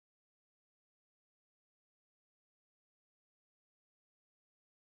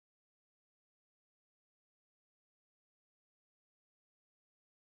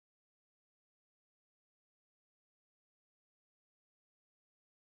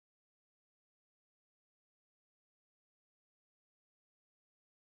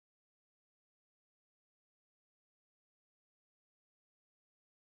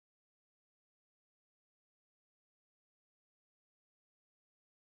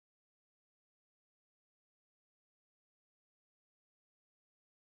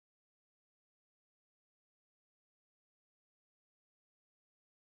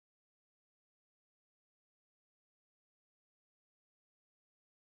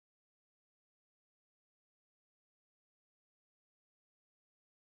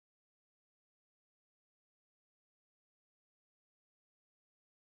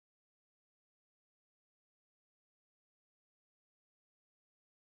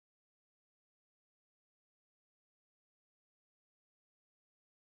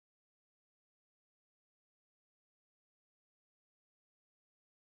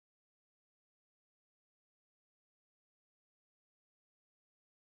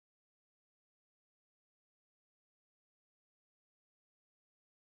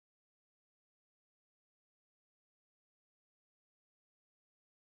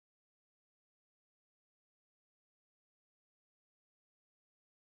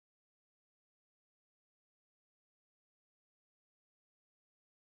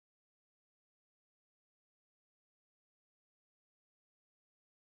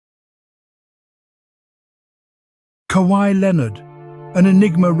Kawhi Leonard, an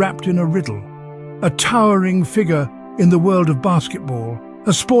enigma wrapped in a riddle, a towering figure in the world of basketball,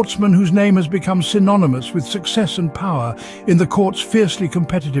 a sportsman whose name has become synonymous with success and power in the court's fiercely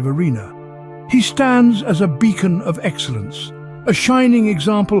competitive arena. He stands as a beacon of excellence, a shining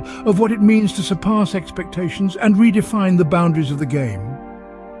example of what it means to surpass expectations and redefine the boundaries of the game.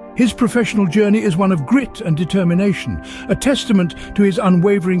 His professional journey is one of grit and determination, a testament to his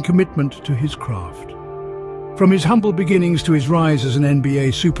unwavering commitment to his craft. From his humble beginnings to his rise as an NBA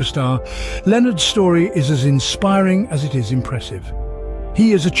superstar, Leonard's story is as inspiring as it is impressive.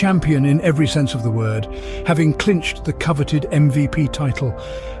 He is a champion in every sense of the word, having clinched the coveted MVP title,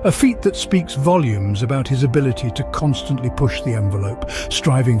 a feat that speaks volumes about his ability to constantly push the envelope,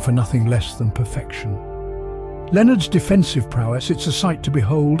 striving for nothing less than perfection. Leonard's defensive prowess, it's a sight to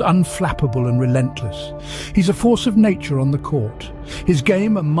behold, unflappable and relentless. He's a force of nature on the court, his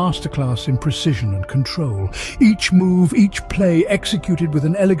game a masterclass in precision and control. Each move, each play executed with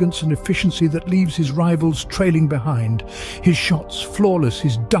an elegance and efficiency that leaves his rivals trailing behind. His shots flawless,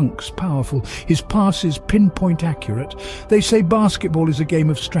 his dunks powerful, his passes pinpoint accurate. They say basketball is a game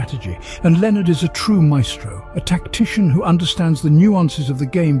of strategy, and Leonard is a true maestro, a tactician who understands the nuances of the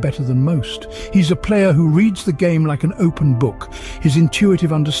game better than most. He's a player who reads the game like an open book, his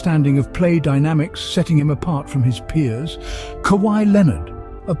intuitive understanding of play dynamics setting him apart from his peers. Kawhi Leonard,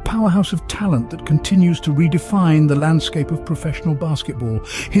 a powerhouse of talent that continues to redefine the landscape of professional basketball.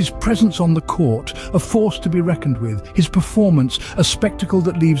 His presence on the court, a force to be reckoned with. His performance, a spectacle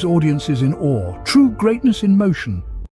that leaves audiences in awe. True greatness in motion.